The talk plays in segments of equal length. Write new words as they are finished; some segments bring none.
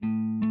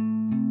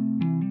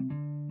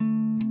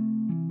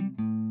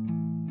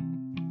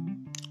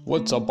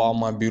What's up, all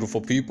my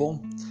beautiful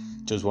people?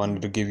 Just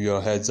wanted to give you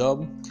a heads up.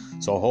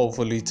 So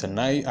hopefully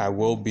tonight I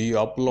will be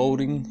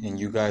uploading and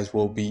you guys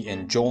will be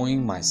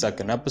enjoying my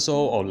second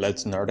episode of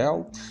Let's Nerd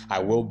Out. I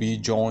will be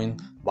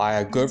joined by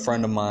a good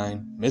friend of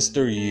mine,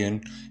 Mr.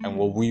 Ian, and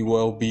we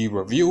will be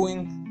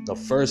reviewing the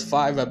first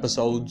 5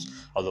 episodes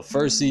of the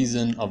first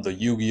season of the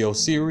Yu-Gi-Oh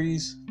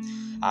series.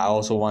 I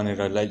also wanted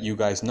to let you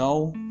guys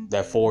know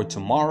that for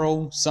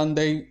tomorrow,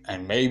 Sunday,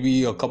 and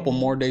maybe a couple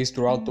more days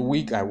throughout the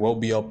week, I will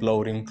be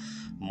uploading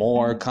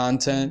more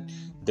content,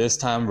 this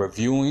time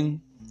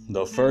reviewing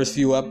the first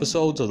few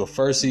episodes of the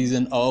first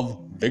season of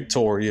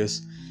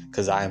Victorious,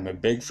 because I am a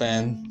big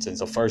fan since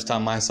the first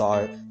time I saw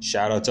it.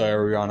 Shout out to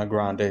Ariana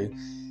Grande,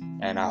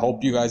 and I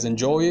hope you guys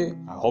enjoy it.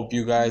 I hope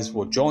you guys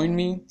will join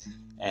me,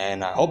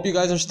 and I hope you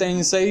guys are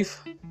staying safe.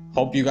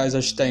 Hope you guys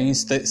are staying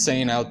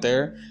sane out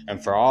there.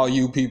 And for all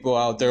you people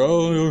out there,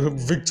 oh,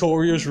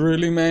 Victorious,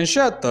 really, man,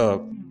 shut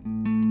up.